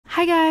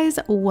Hi guys,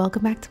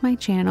 welcome back to my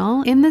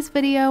channel. In this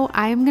video,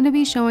 I am going to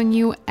be showing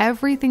you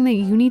everything that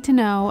you need to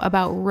know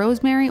about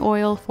rosemary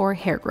oil for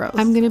hair growth.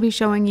 I'm going to be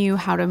showing you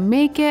how to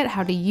make it,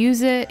 how to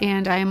use it,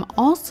 and I am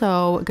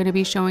also going to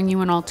be showing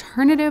you an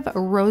alternative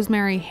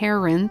rosemary hair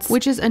rinse,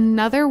 which is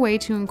another way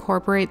to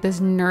incorporate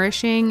this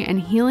nourishing and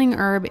healing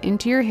herb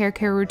into your hair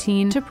care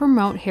routine to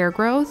promote hair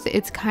growth.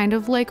 It's kind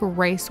of like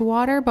rice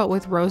water, but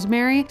with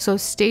rosemary, so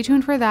stay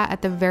tuned for that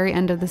at the very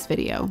end of this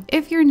video.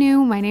 If you're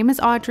new, my name is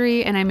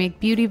Audrey and I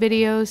make beauty videos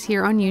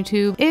here on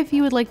YouTube. If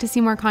you would like to see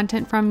more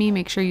content from me,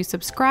 make sure you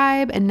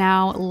subscribe. And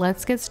now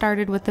let's get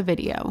started with the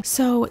video.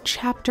 So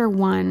chapter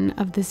 1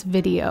 of this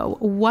video,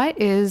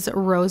 what is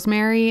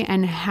rosemary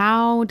and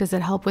how does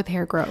it help with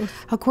hair growth?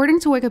 According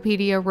to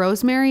Wikipedia,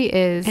 rosemary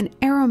is an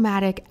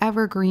aromatic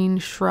evergreen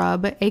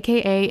shrub,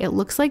 aka it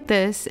looks like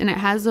this and it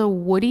has a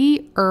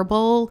woody,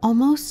 herbal,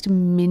 almost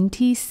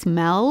minty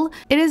smell.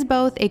 It is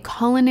both a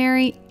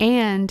culinary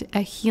and a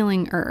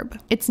healing herb.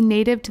 It's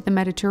native to the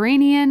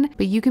Mediterranean,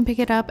 but you can pick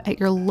it up at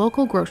your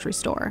local grocery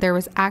store. There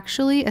was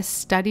actually a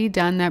study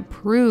done that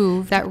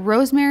proved that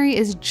rosemary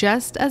is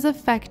just as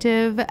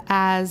effective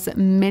as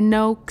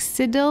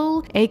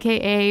minoxidil,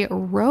 aka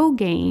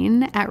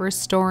Rogaine, at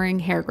restoring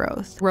hair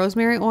growth.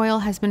 Rosemary oil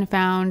has been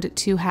found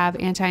to have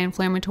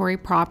anti-inflammatory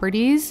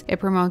properties. It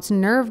promotes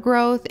nerve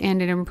growth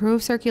and it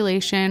improves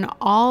circulation,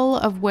 all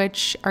of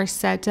which are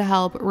said to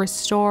help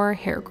restore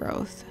hair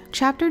growth.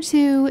 Chapter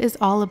 2 is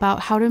all about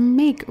how to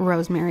make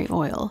rosemary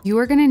oil. You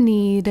are gonna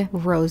need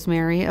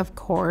rosemary, of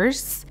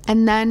course,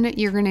 and then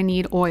you're gonna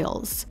need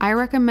oils. I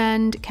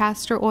recommend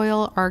castor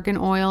oil, argan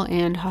oil,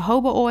 and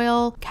jojoba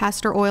oil.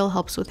 Castor oil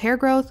helps with hair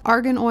growth,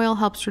 argan oil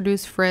helps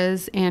reduce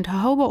frizz, and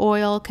jojoba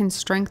oil can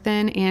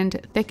strengthen and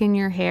thicken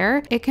your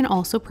hair. It can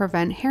also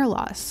prevent hair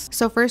loss.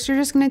 So first you're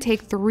just gonna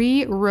take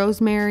 3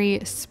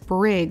 rosemary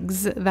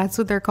sprigs, that's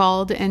what they're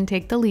called, and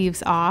take the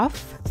leaves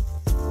off.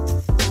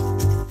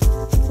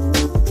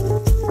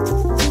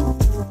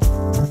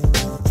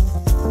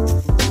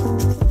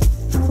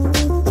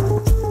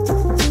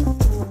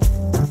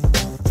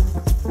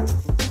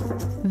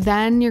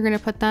 Then you're gonna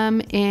put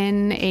them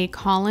in a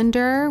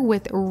colander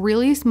with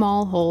really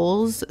small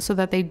holes so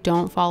that they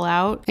don't fall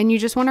out. And you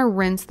just wanna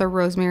rinse the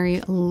rosemary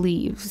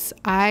leaves.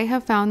 I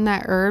have found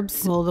that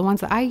herbs, well, the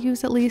ones that I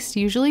use at least,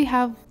 usually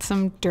have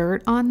some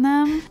dirt on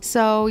them.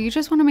 So you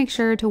just wanna make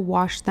sure to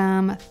wash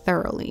them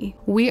thoroughly.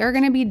 We are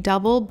gonna be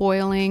double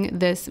boiling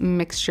this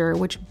mixture,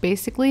 which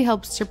basically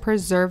helps to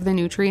preserve the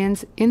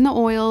nutrients in the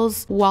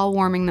oils while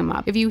warming them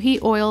up. If you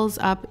heat oils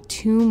up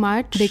too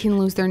much, they can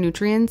lose their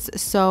nutrients.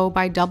 So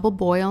by double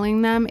boiling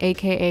them,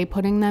 aka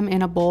putting them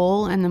in a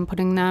bowl and then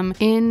putting them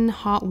in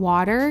hot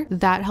water,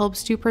 that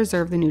helps to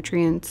preserve the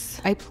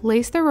nutrients. I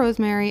place the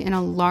rosemary in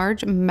a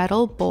large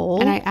metal bowl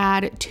and I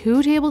add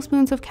 2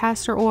 tablespoons of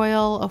castor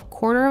oil, a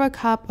 1/4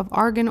 cup of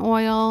argan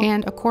oil,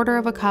 and a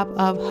 1/4 cup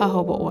of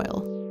jojoba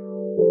oil.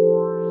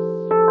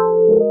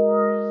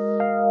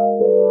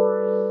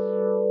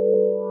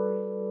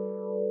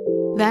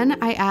 Then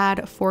I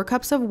add 4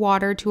 cups of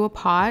water to a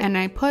pot and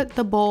I put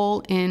the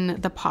bowl in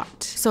the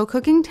pot. So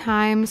cooking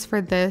times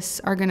for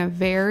this are gonna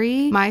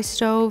vary. My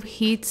stove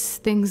heats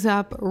things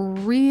up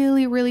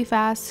really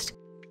fast.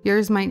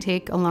 Yours might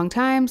take a long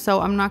time, so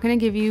I'm not gonna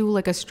give you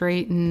like a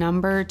straight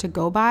number to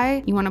go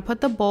by. You wanna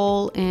put the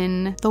bowl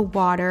in the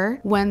water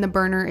when the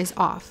burner is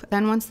off.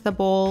 Then once the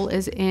bowl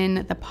is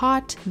in the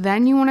pot,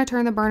 then you wanna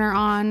turn the burner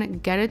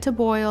on, get it to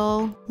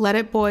boil, let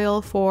it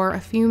boil for a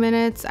few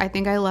minutes. I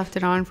think I left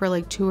it on for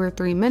like 2 or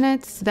 3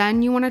 minutes.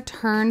 Then you wanna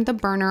turn the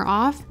burner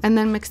off and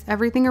then mix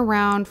everything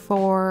around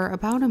for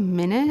about a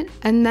minute.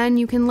 And then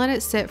you can let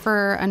it sit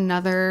for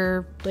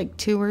another like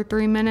 2 or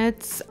 3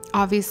 minutes,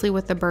 obviously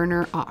with the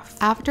burner off.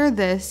 After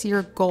this,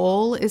 your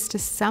goal is to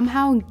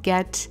somehow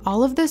get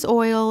all of this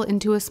oil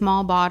into a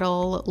small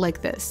bottle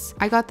like this.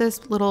 I got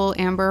this little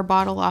amber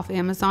bottle off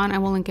Amazon. I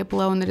will link it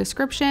below in the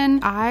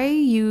description. I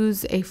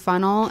use a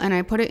funnel and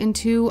I put it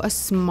into a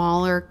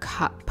smaller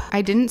cup.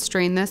 I didn't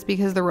strain this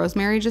because the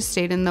rosemary just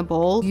stayed in the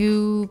bowl.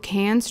 You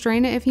can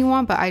strain it if you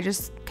want, but I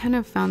just kind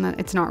of found that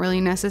it's not really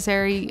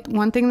necessary.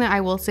 One thing that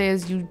I will say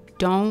is you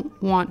don't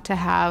want to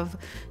have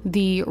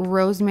the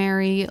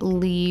rosemary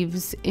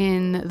leaves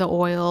in the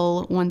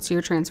oil once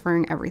you're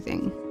transferring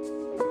everything.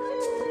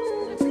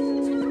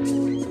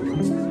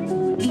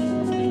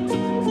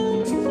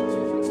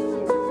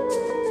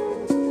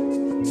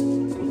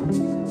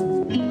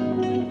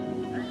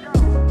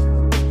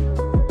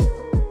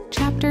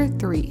 Chapter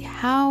 3,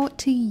 how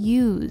to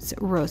use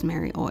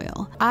rosemary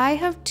oil. I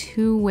have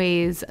 2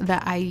 ways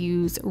that I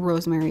use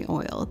rosemary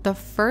oil. The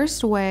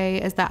first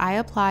way is that I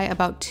apply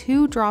about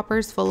 2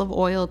 droppers full of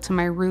oil to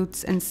my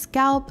roots and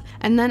scalp,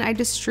 and then I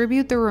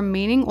distribute the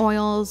remaining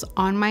oils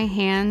on my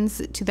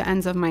hands to the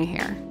ends of my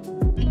hair.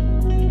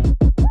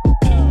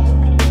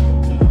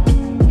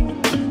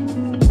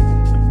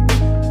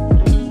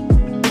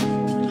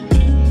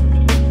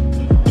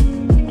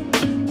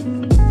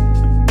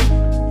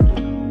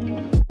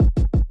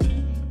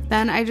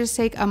 Then I I just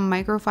take a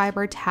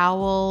microfiber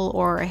towel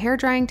or a hair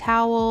drying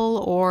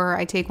towel, or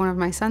I take one of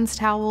my son's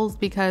towels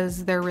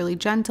because they're really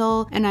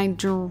gentle, and I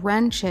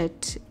drench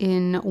it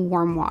in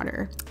warm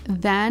water.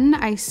 Then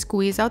I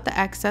squeeze out the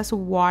excess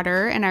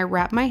water and I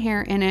wrap my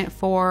hair in it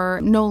for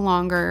no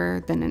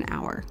longer than an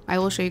hour. I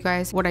will show you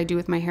guys what I do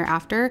with my hair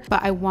after,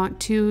 but I want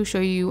to show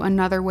you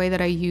another way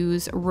that I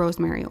use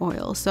rosemary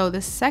oil. So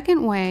the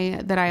second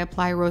way that I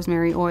apply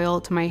rosemary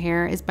oil to my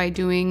hair is by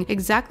doing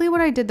exactly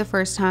what I did the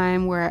first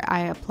time, where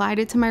I applied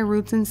it to my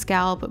roots and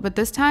scalp, but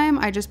this time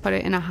I just put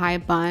it in a high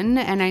bun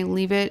and I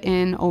leave it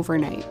in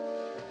overnight.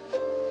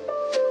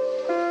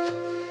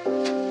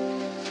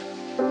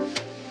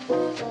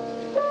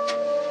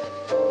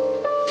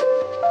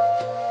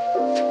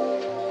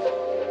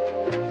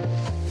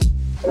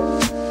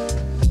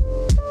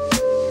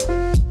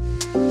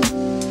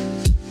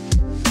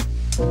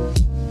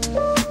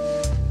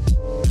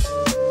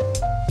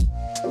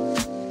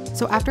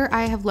 So after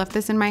I have left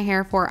this in my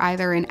hair for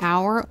either an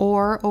hour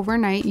or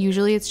overnight,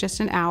 usually it's just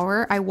an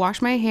hour, I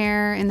wash my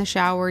hair in the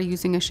shower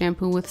using a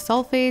shampoo with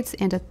sulfates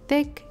and a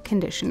thick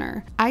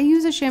conditioner. I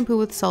use a shampoo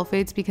with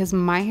sulfates because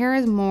my hair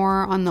is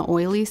more on the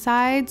oily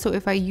side, so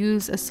if I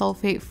use a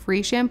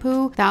sulfate-free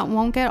shampoo, that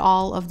won't get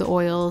all of the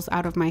oils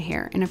out of my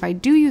hair. And if I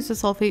do use a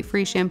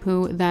sulfate-free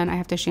shampoo, then I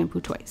have to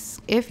shampoo twice.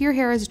 If your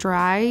hair is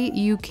dry,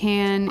 you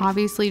can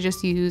obviously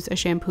just use a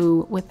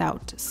shampoo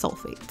without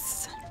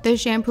sulfates. The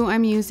shampoo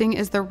I'm using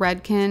is the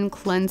Redken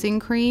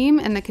Cleansing Cream,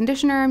 and the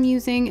conditioner I'm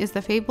using is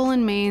the Fable &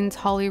 Main's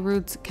Holly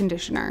Roots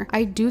Conditioner.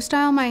 I do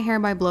style my hair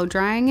by blow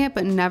drying it,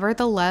 but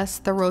nevertheless,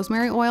 the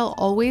rosemary oil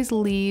always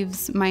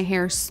leaves my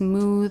hair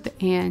smooth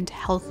and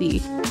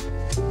healthy.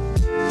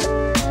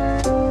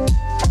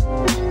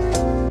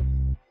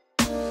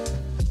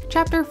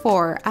 Chapter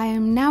 4, I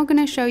am now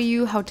going to show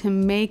you how to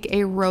make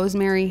a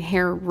rosemary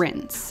hair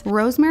rinse.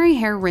 Rosemary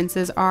hair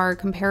rinses are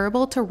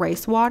comparable to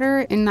rice water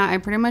in that I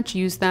pretty much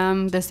use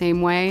them the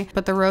same way,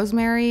 but the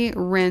rosemary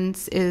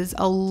rinse is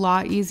a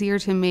lot easier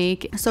to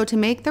make. So to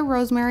make the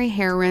rosemary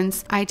hair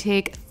rinse, I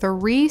take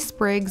 3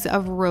 sprigs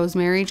of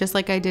rosemary, just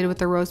like I did with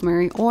the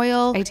rosemary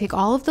oil. I take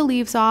all of the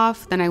leaves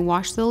off, then I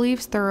wash the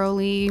leaves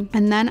thoroughly,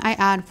 and then I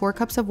add 4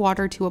 cups of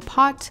water to a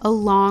pot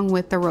along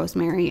with the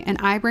rosemary, and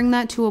I bring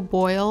that to a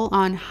boil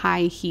on high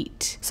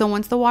heat. So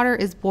once the water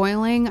is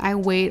boiling, I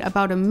wait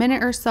about a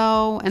minute or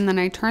so, and then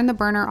I turn the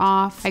burner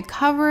off, I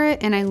cover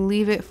it, and I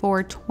leave it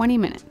for 20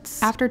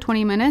 minutes. After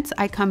 20 minutes,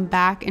 I come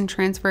back and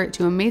transfer it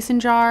to a mason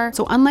jar.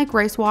 So unlike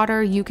rice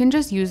water, you can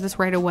just use this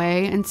right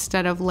away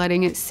instead of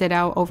letting it sit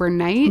out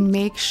overnight.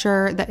 Make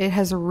sure that it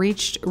has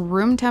reached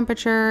room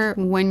temperature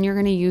when you're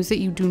going to use it.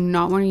 You do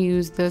not want to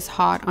use this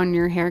hot on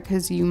your hair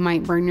because you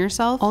might burn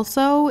yourself.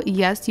 Also,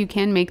 yes, you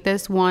can make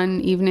this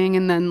one evening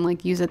and then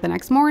like use it the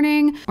next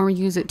morning, or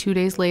use it 2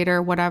 days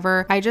later,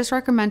 whatever. I just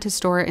recommend to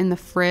store it in the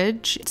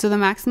fridge. So the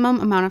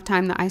maximum amount of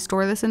time that I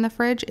store this in the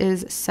fridge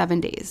is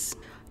 7 days.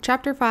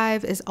 Chapter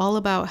 5 is all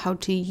about how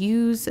to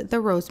use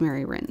the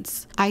rosemary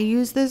rinse. I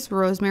use this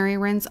rosemary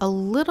rinse a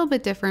little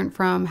bit different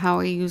from how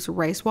I use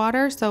rice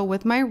water. So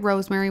with my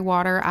rosemary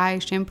water, I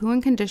shampoo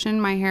and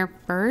condition my hair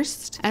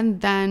first,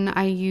 and then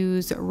I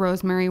use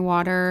rosemary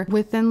water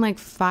within like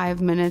 5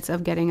 minutes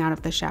of getting out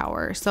of the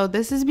shower. So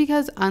this is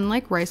because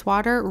unlike rice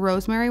water,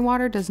 rosemary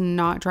water does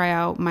not dry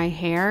out my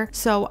hair.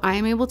 So I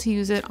am able to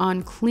use it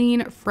on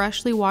clean,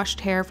 freshly washed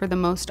hair for the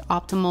most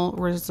optimal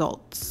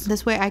results.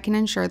 This way I can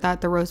ensure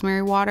that the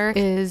rosemary water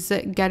is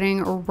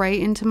getting right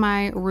into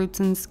my roots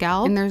and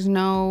scalp, and there's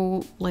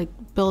no like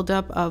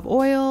buildup of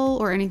oil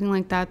or anything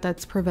like that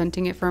that's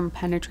preventing it from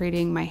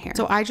penetrating my hair.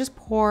 So I just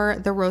pour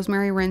the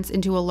rosemary rinse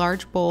into a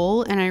large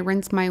bowl, and I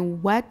rinse my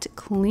wet,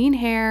 clean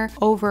hair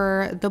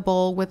over the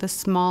bowl with a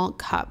small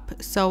cup.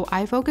 So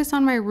I focus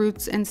on my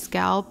roots and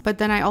scalp, but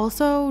then I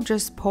also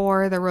just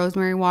pour the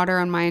rosemary water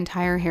on my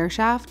entire hair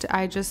shaft.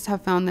 I just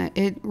have found that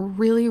it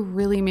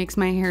really makes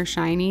my hair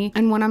shiny.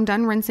 And when I'm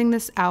done rinsing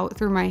this out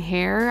through my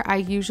hair,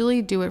 I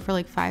usually do it for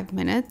like 5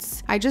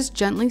 minutes. I just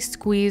gently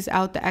squeeze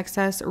out the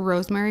excess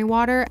rosemary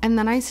water, and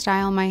then I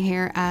style my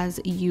hair as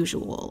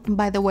usual.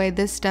 By the way,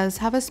 this does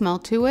have a smell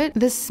to it.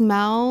 The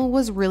smell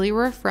was really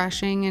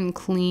refreshing and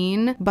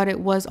clean, but it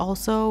was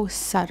also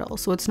subtle,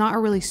 so it's not a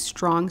really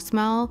strong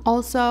smell.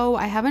 Also,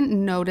 I haven't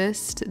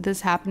noticed this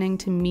happening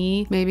to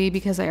me, maybe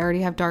because I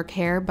already have dark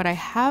hair, but I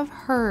have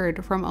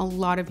heard from a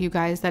lot of you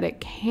guys that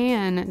it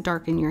can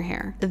darken your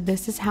hair.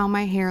 This is how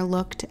my hair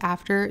looked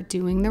after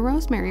doing the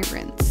rosemary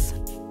rinse.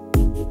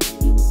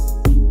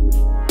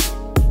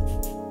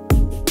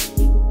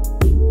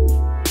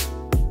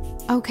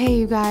 Okay,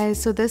 you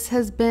guys, so this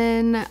has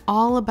been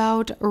all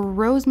about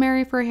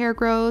rosemary for hair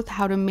growth,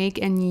 how to make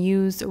and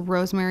use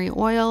rosemary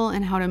oil,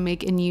 and how to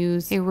make and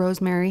use a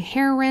rosemary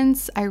hair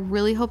rinse. I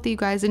really hope that you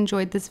guys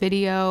enjoyed this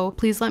video.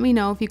 Please let me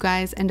know if you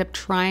guys end up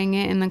trying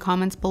it in the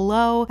comments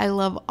below. I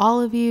love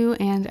all of you,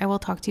 and I will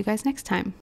talk to you guys next time.